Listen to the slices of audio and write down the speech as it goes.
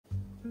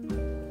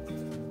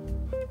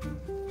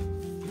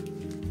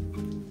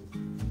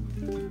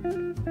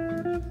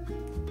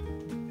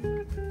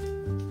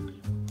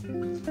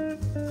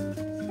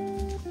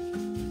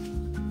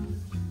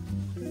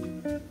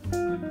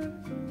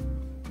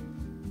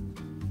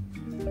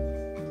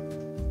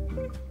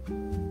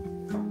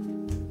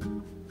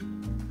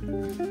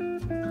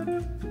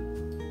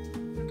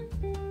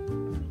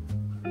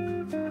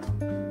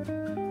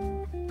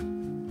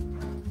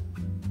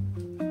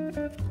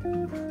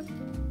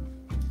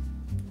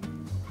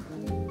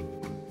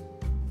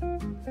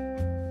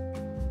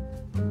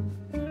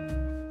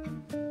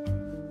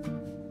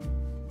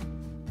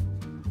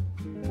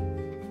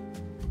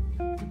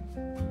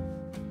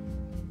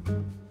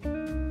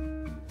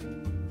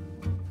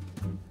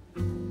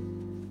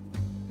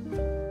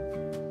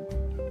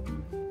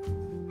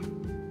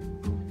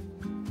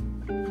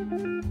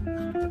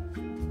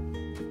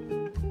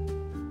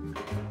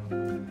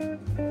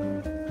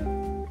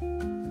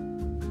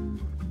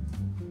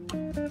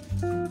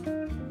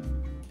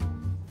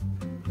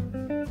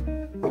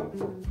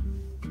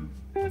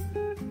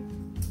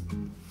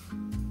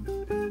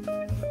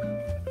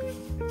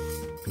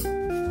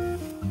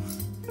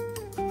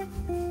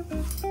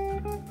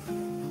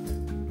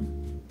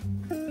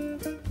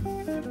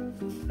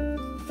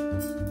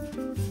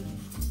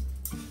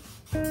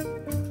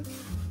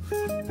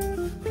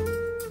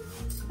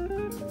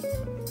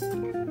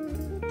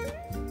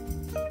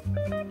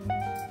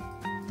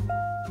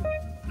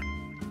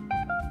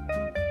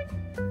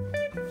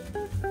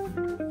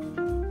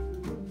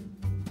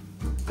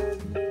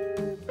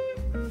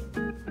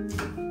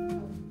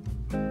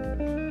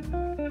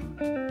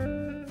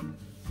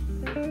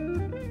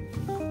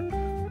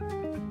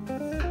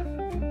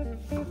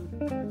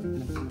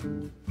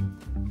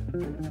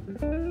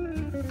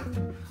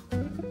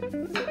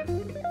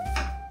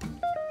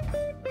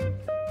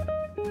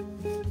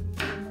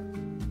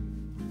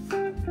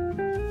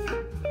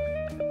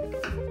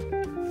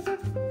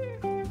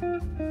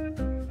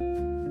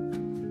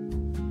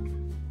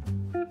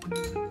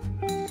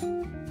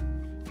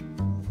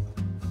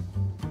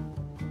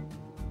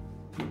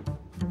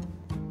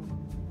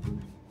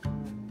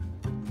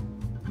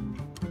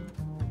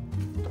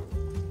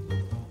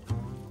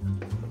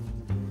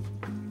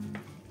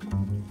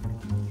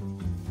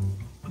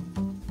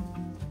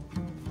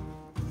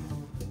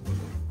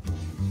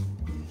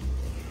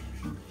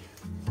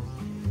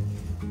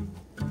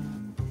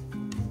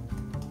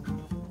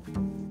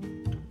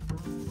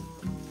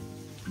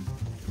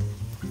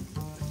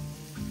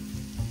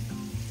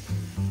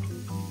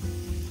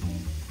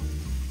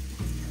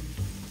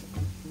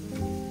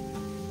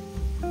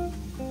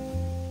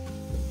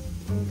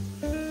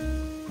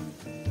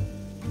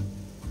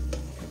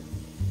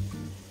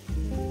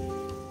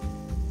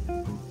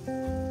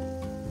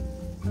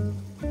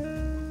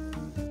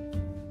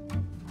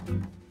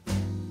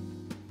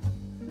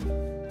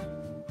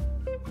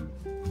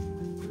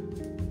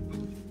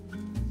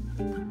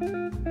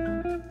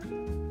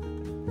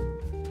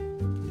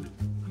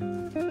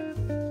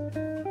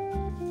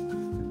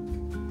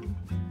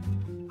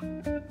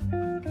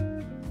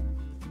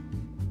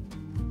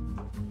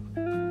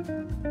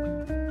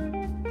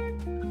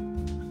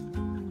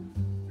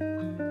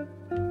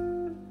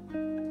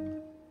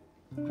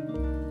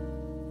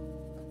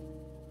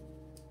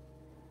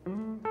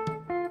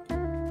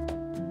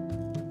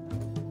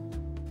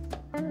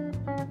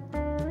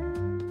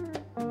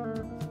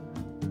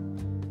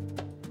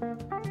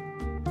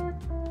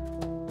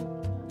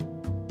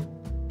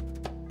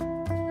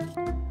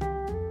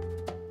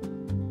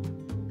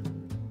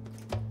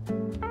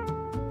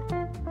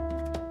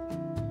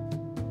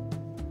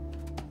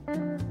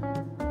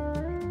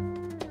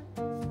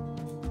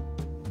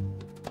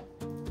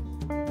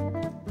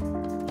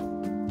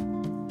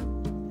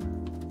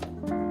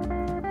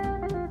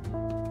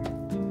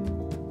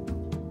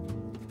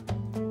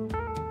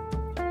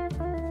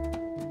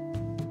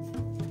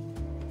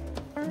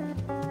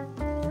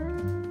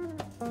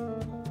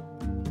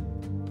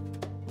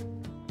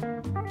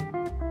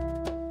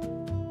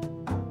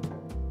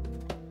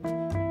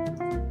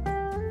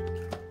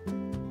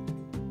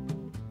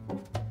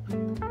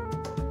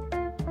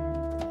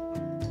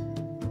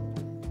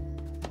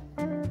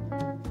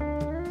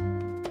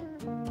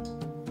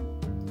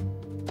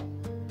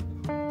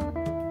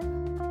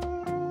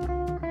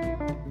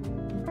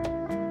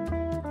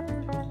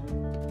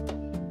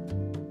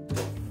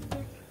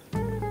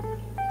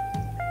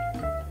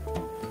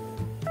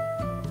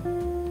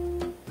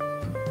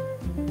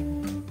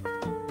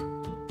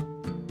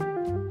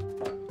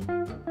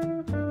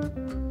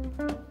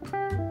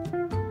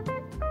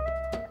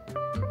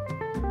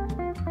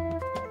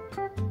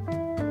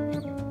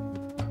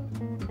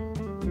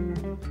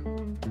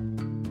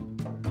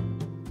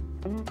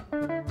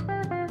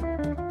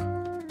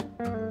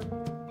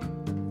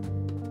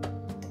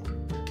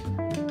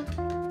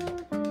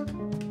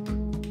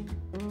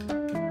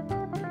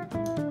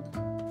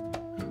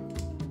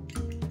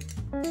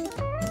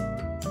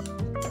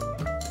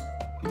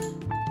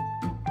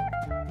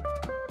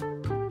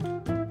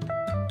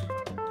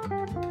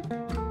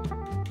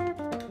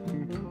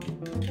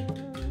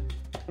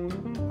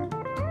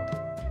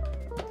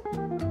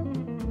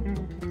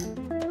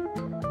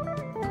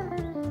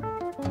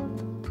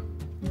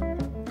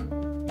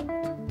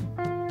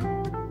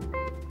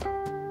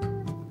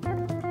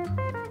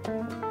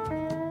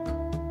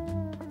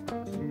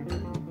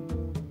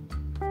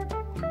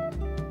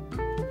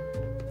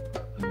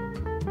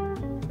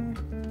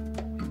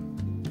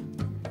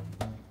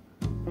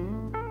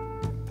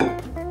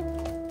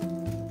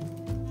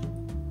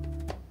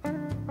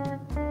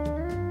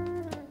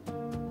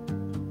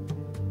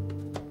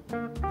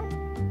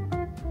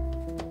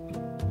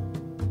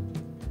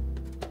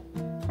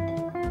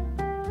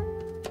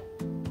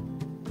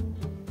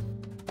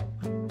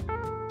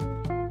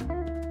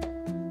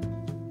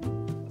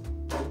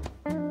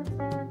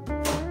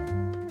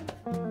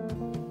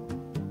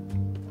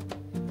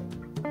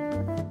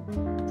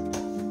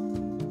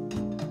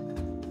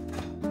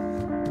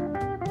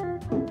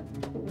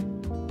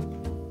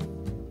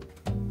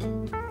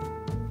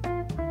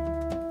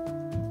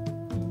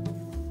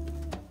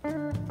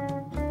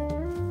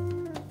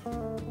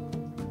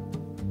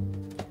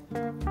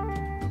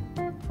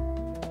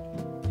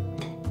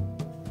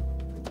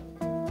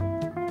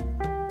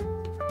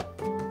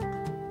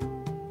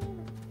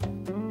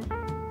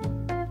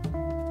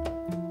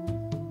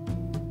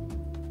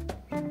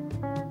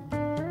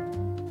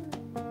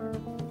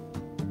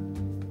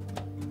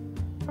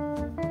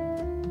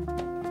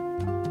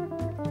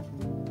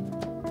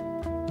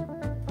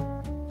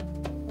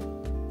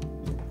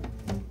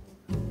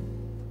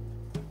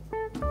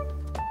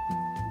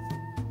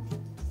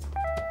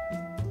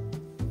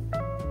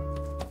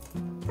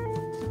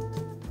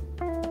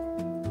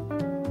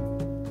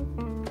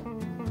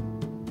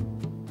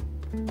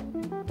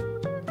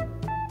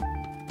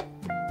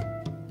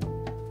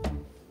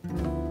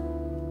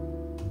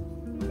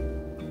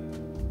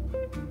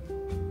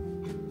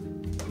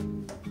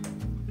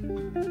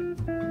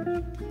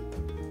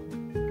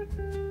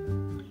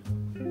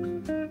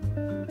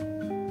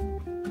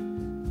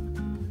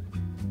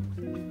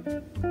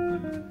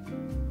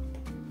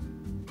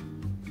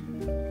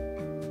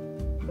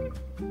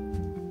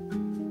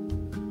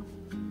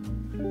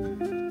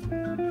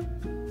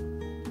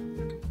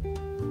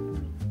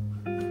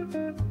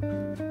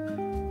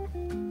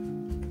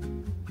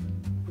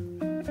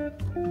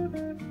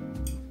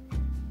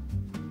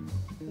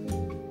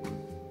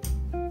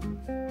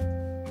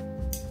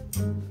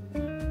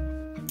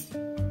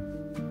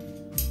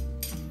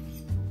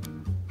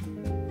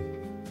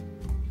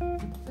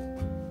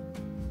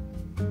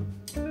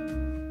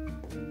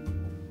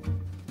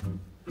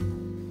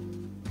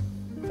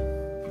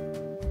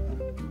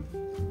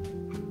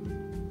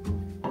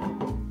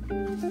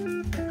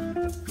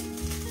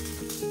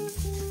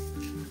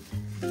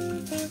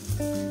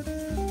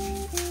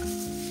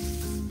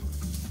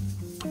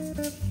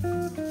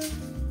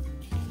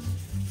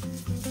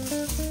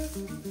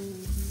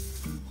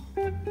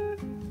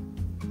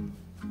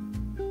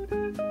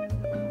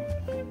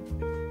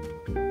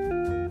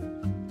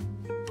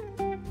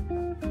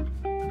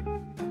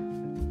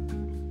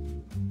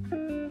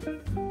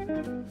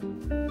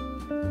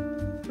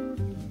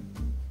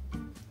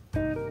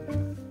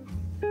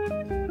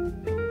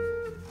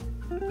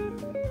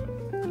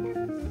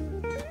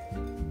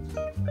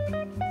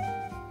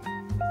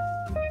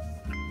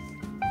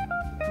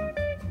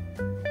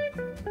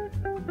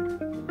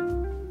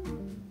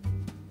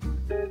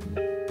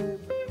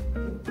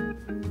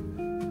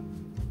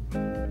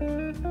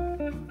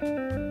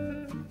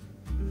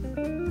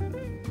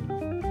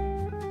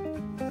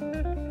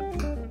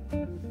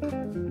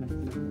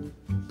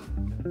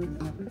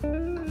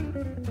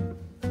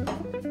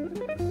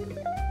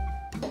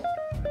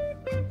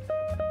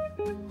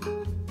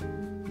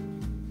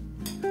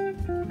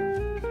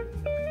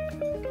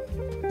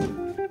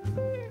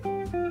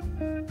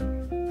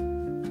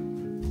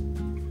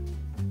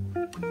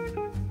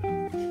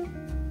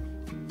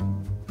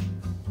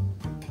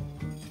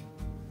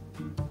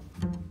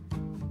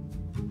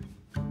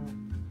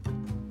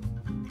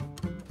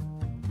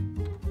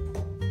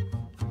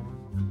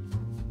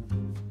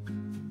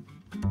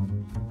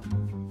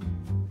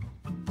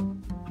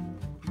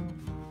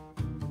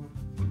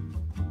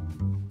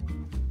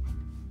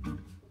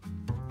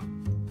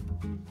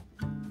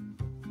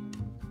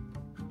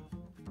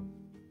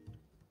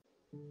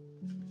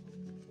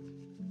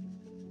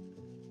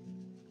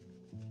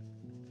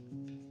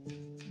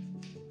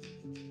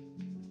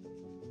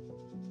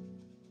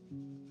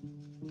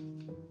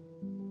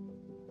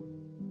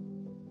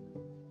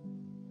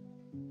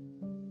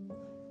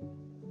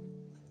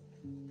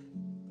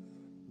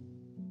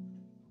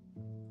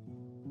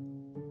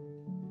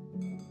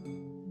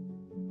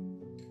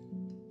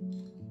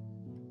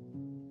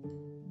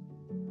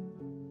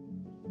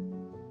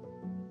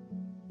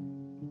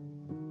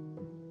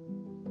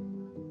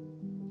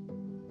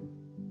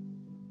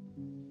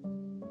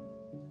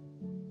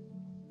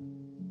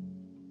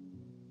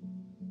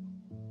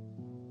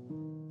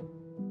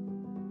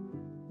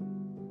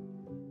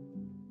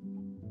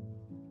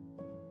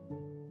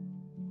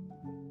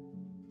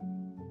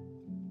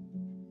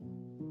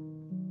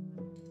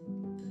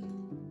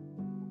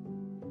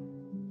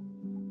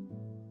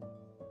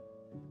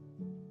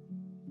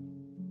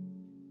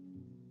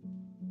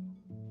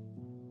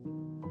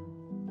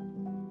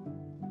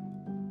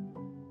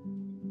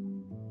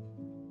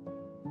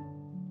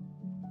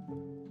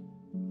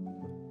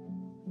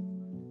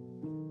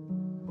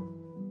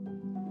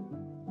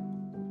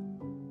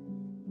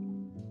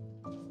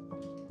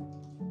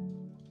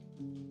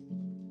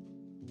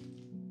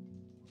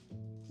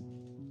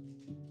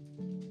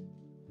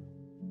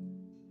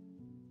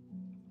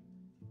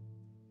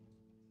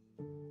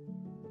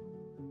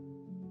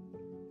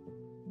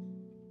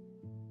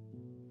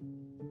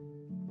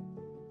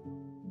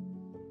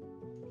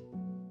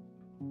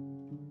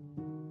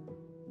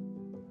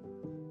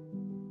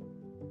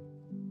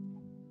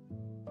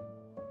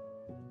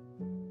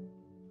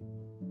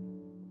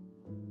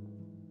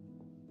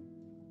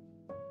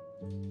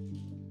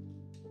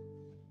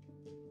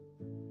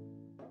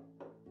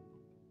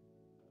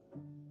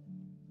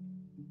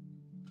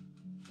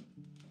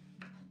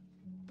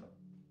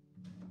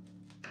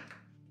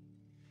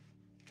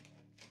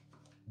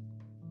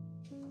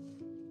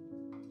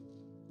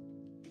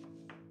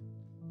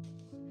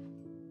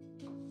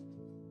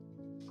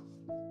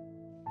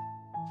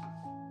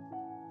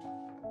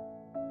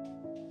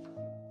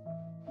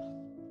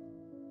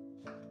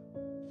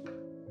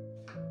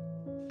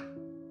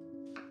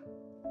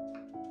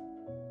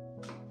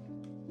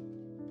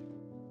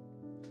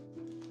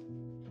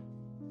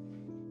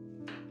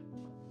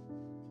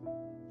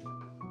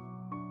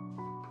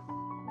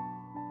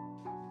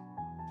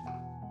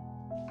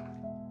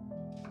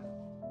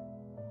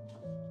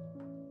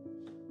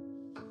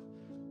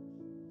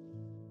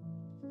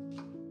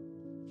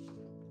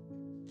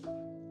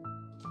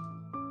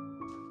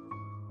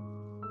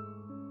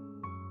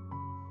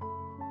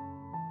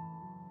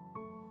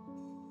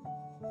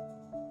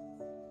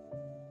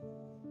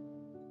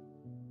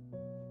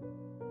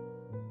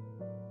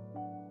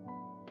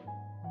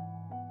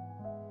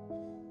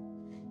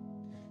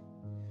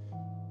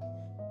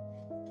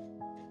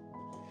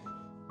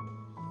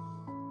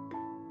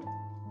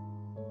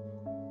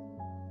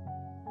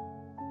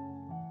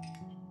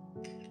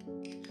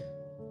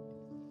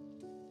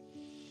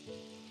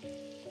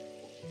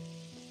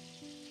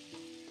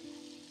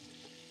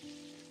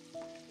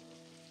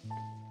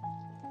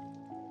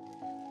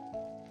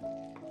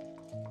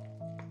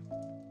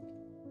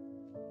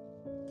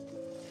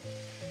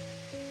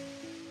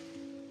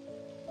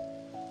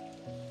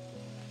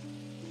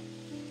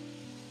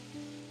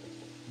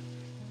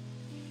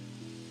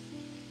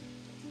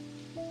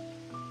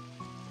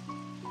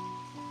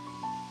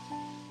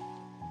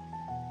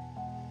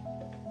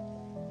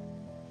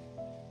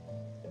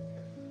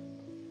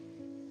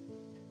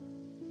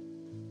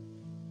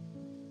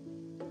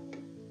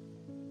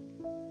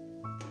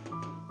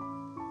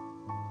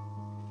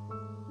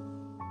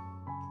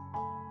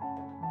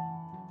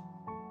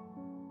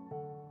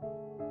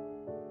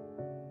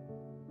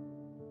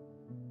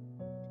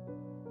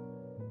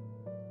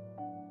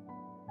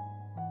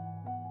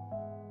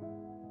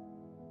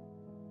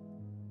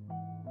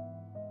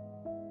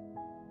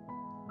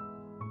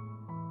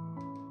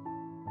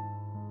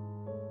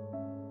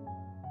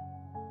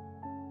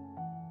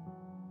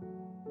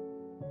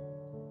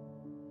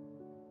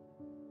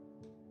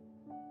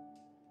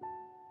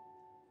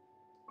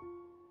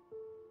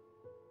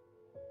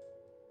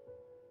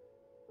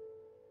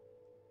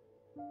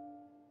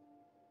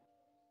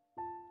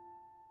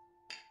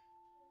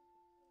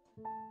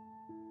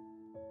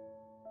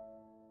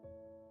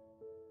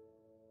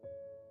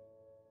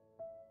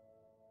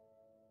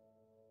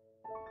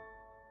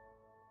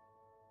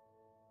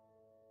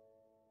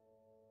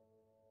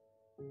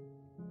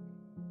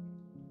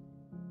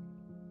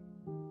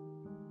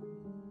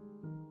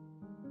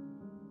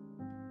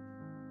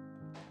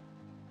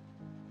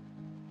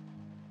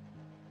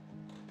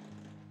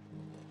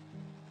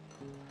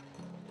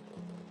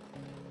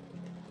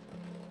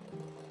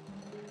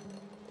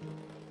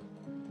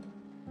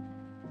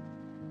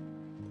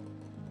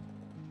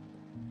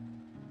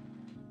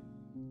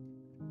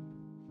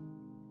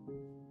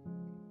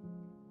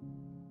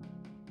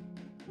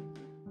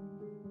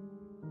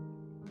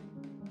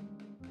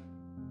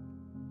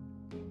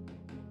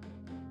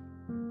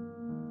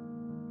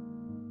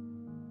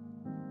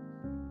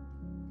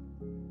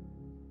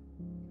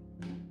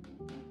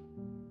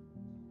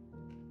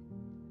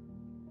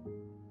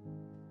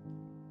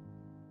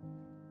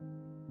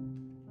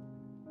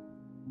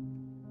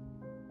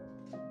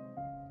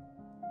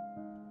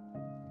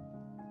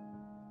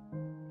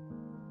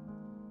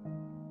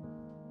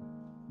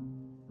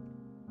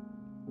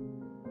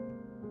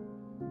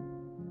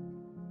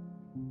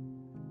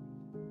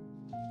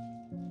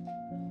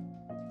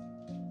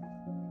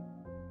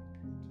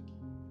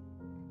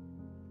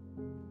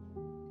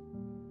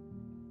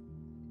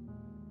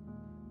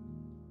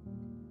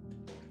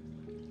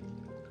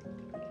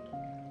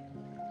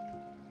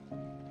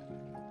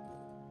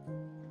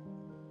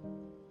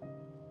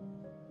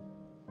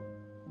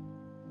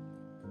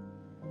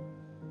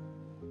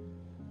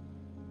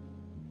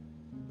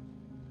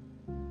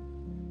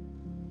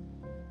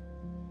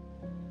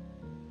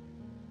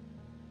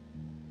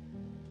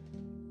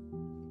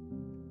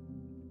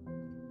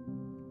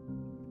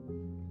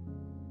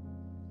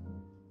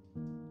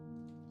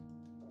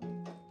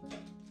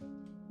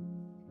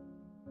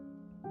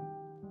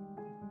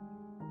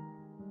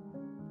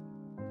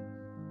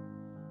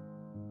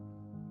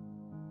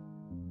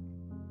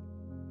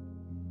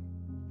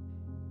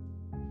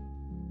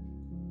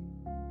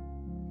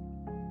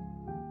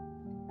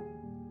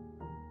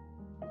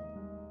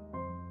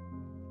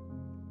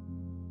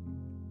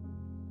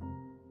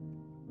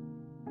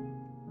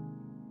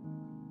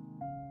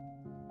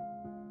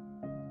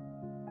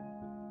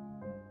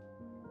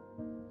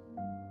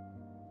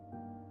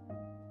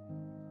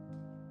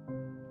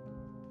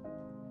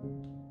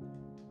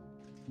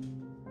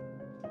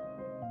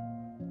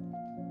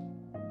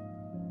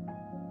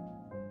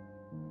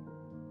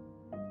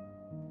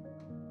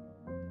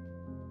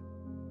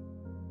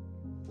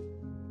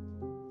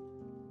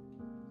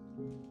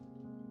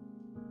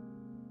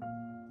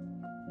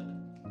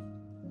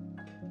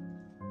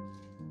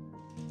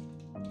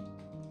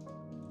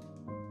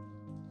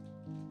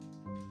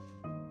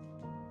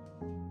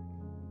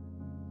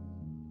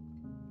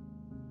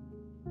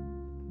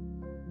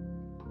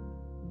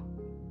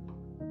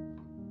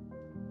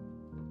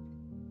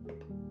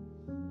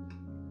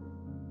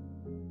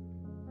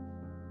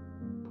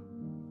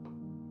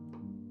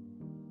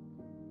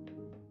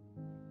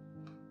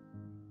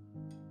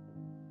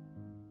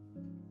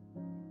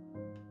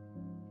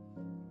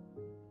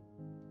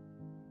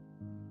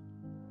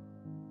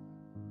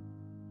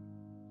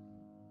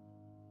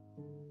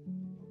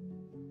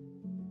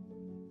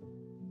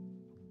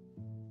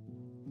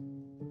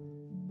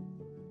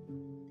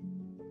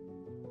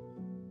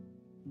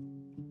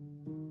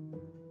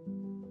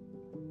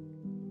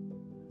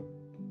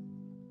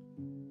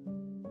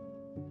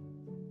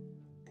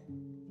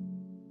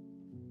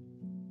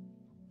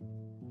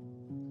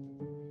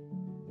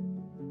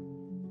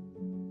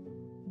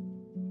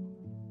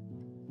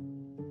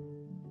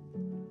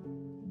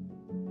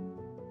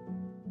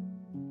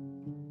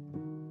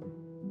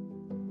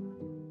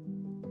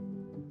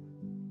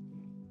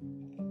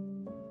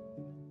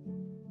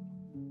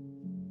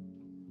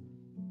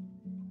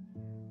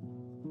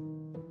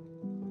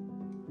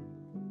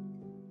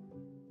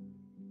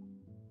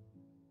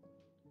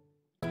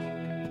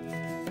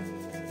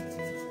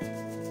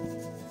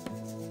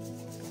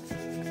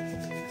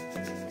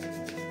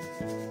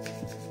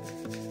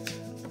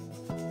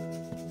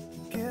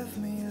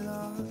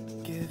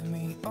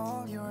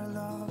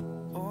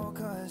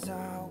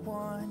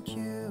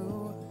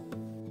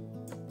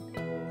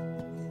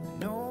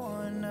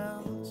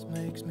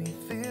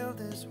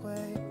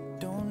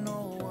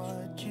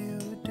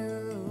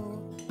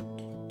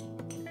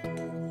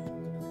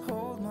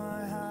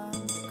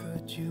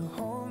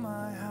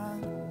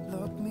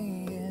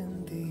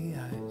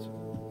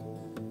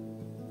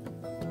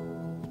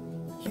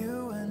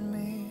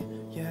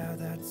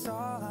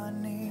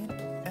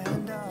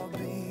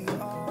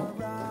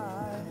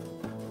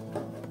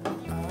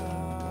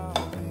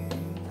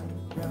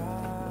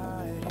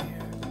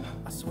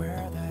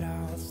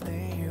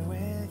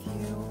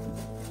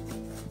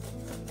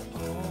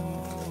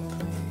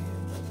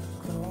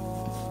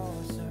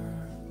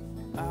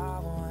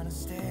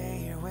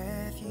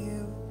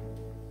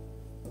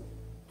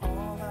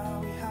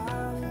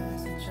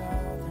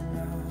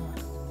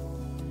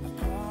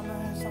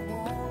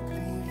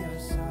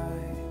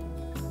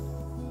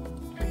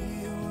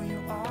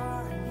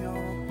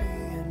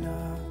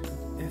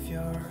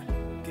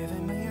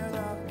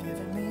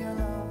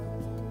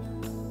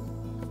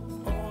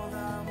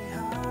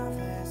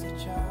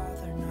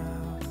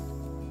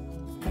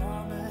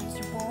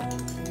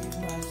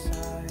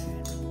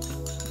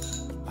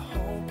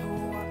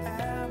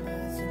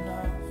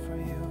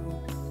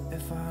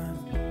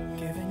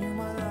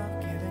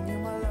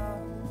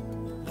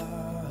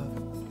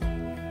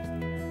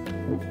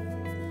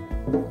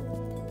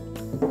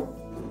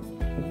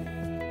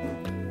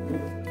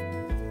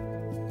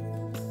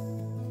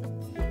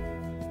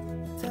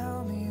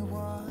Tell me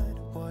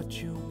what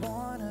you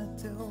wanna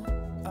do.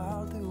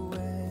 I'll do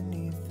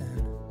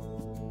anything,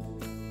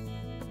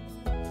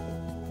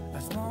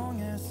 as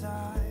long as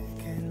I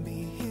can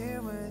be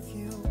here with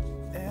you.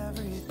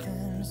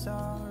 Everything's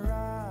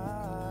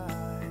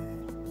alright.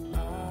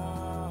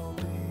 I'll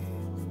be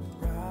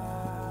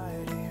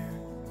right here.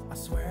 I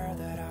swear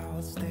that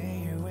I'll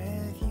stay here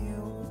with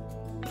you.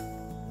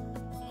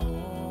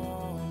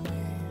 Hold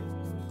me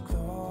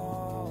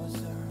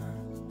closer.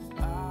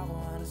 I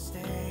wanna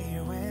stay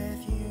here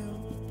with you.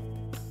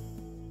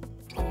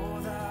 All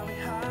that we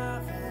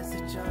have is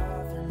each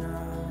other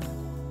now.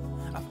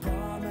 I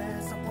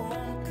promise I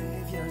won't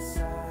leave your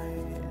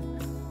side.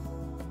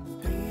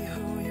 Be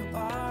who you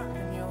are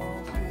and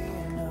you'll be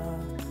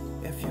enough.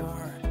 If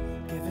you're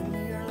giving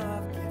me your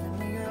love, giving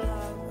me your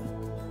love.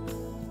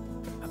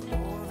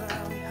 All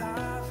that we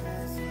have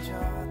is each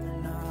other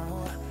now.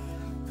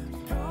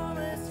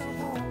 Promise I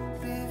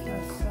won't leave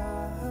your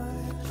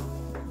side.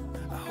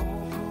 I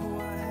hope who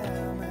I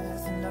am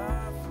is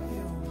enough for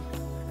you.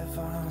 If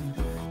I'm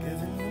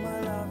giving you my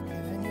love,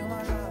 giving you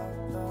my love,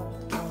 love,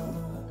 love.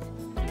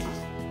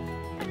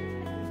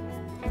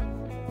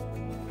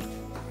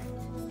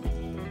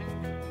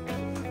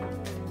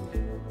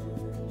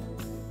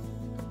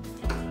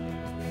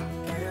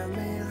 Give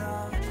me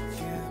love,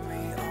 give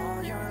me all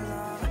your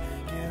love,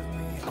 give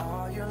me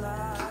all your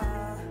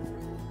love.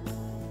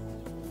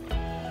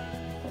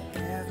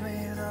 Give me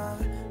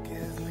love,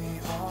 give me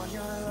all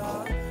your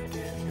love,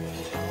 give me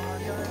all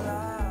your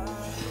love.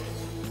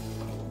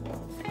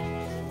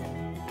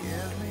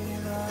 Give me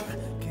love,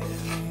 give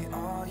me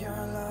all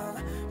your love,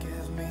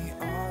 give me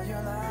all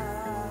your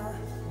love.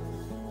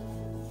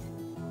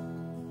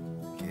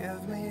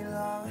 Give me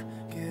love,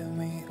 give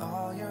me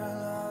all your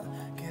love,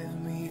 give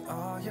me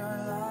all your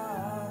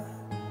love.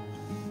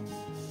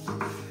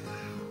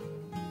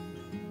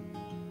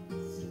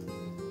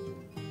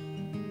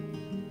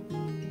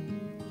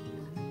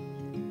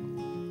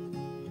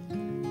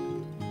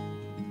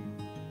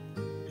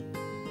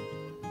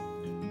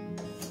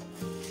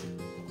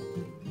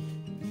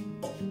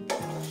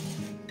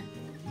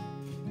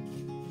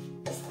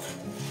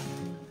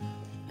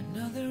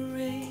 Another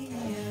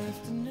rainy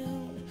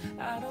afternoon.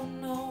 I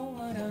don't know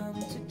what I'm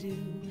to do.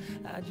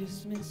 I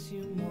just miss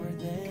you more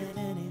than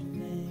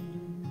anything.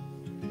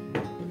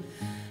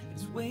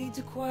 It's way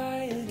too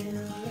quiet in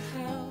the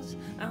house.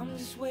 I'm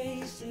just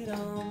wasted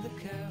on the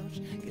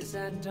couch, 'cause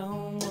I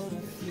don't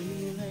wanna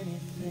feel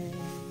anything.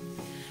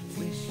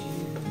 Wish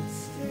you'd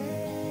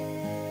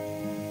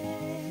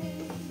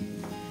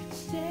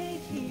stay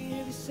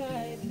here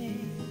beside me.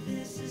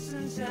 This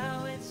isn't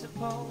how it's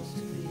supposed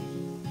to be.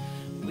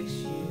 Wish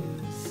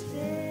you'd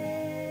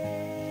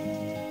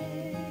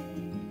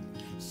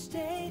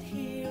stayed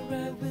here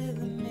right with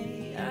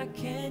me. I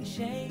can't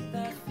shake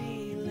that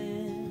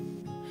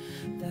feeling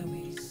that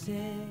we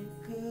said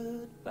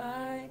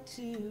goodbye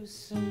too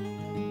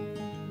soon.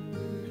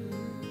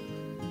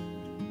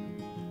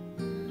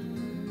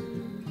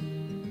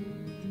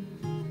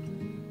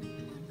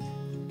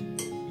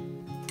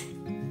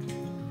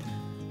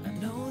 I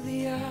know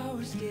the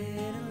hour's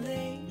getting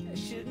late. I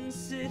shouldn't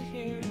sit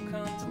here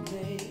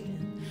contemplating.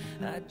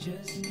 I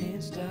just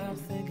can't stop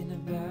thinking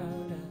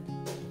about it.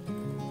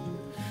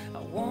 I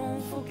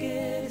won't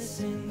forget a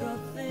single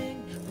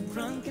thing, from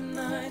drunken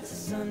nights to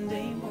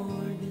Sunday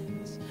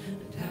mornings,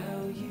 and how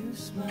you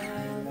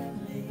smile at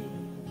me.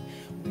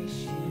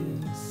 Wish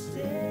you'd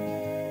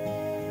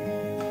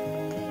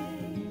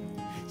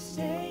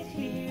stayed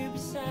here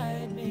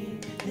beside me.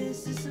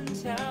 This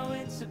isn't how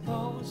it's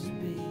supposed to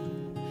be.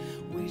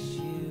 Wish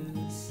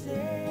you'd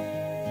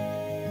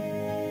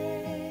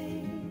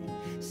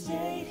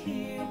stayed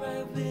here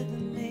right with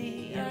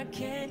me. I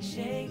can't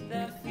shake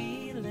that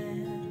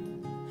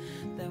feeling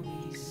that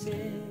we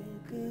said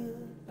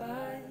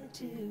goodbye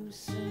too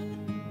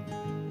soon.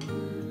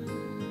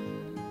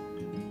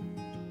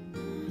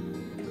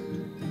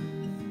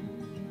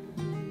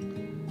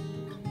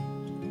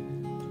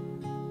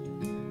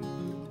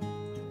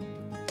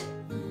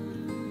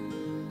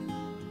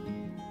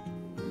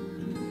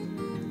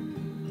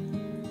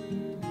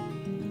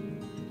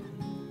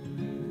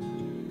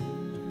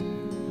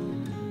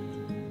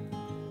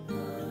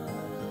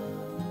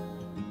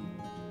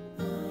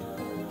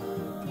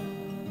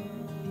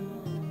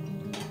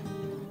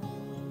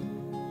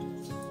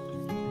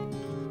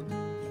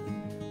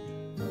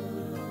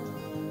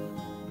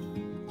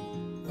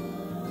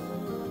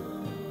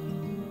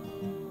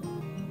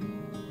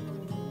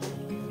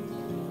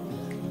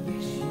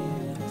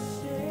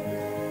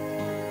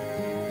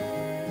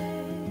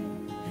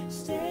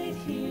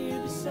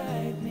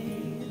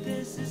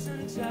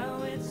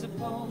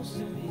 Supposed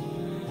to be.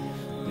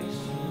 Wish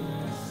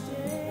you'd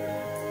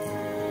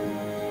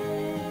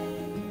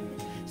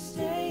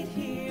stayed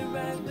here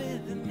right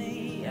with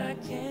me. I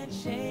can't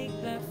shake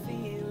that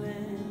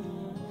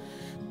feeling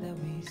that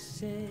we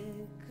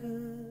said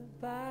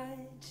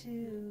goodbye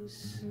too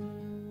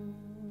soon.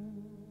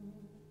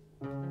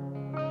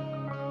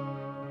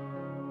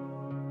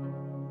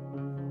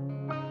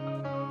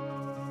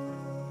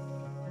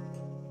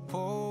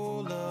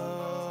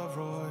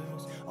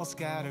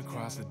 scattered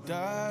across the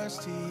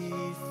dusty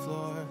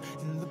floor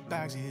in the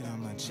backseat of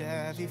my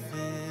Chevy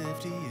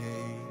 58,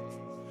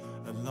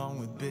 along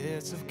with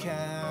bits of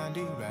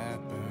candy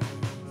wrappers.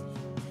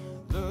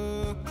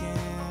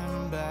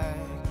 Looking back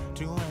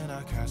to when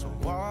our castle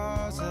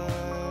was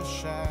a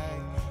shack,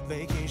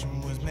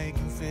 vacation was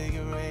making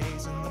figure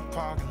eights in the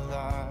parking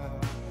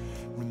lot.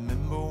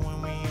 Remember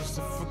when we used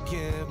to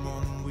forgive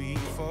more than we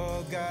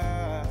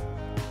forgot?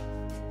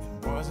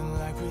 It wasn't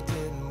like we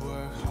didn't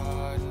work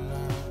hard enough.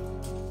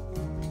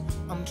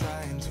 I'm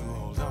trying to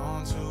hold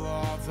on to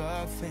all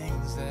the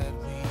things that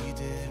we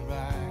did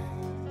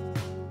right.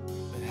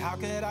 But how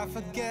could I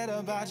forget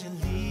about you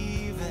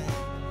leaving?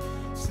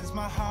 Since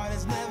my heart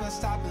has never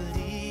stopped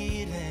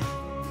bleeding,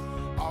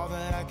 all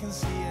that I can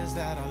see is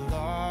that I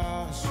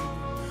lost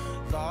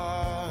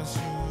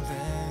you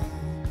then.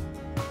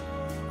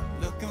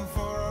 I'm looking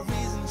for a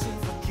reason to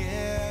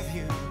forgive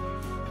you,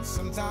 and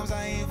sometimes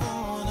I even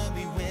wanna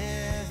be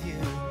with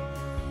you,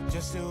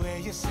 just the way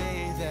you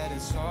say that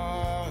it's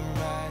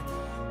alright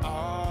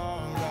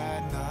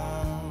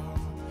now.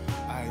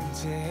 I am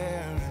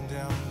tearing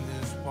down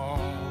this wall.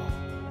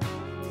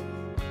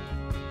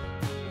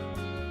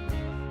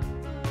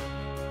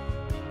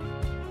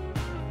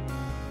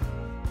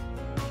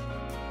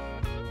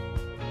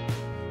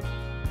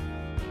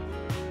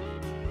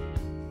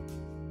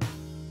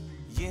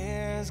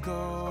 Years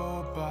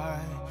go by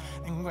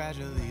and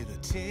gradually the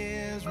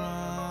tears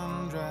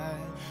run dry,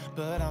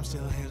 but I'm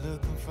still here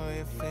looking for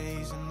your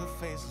face in the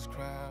faceless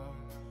crowd.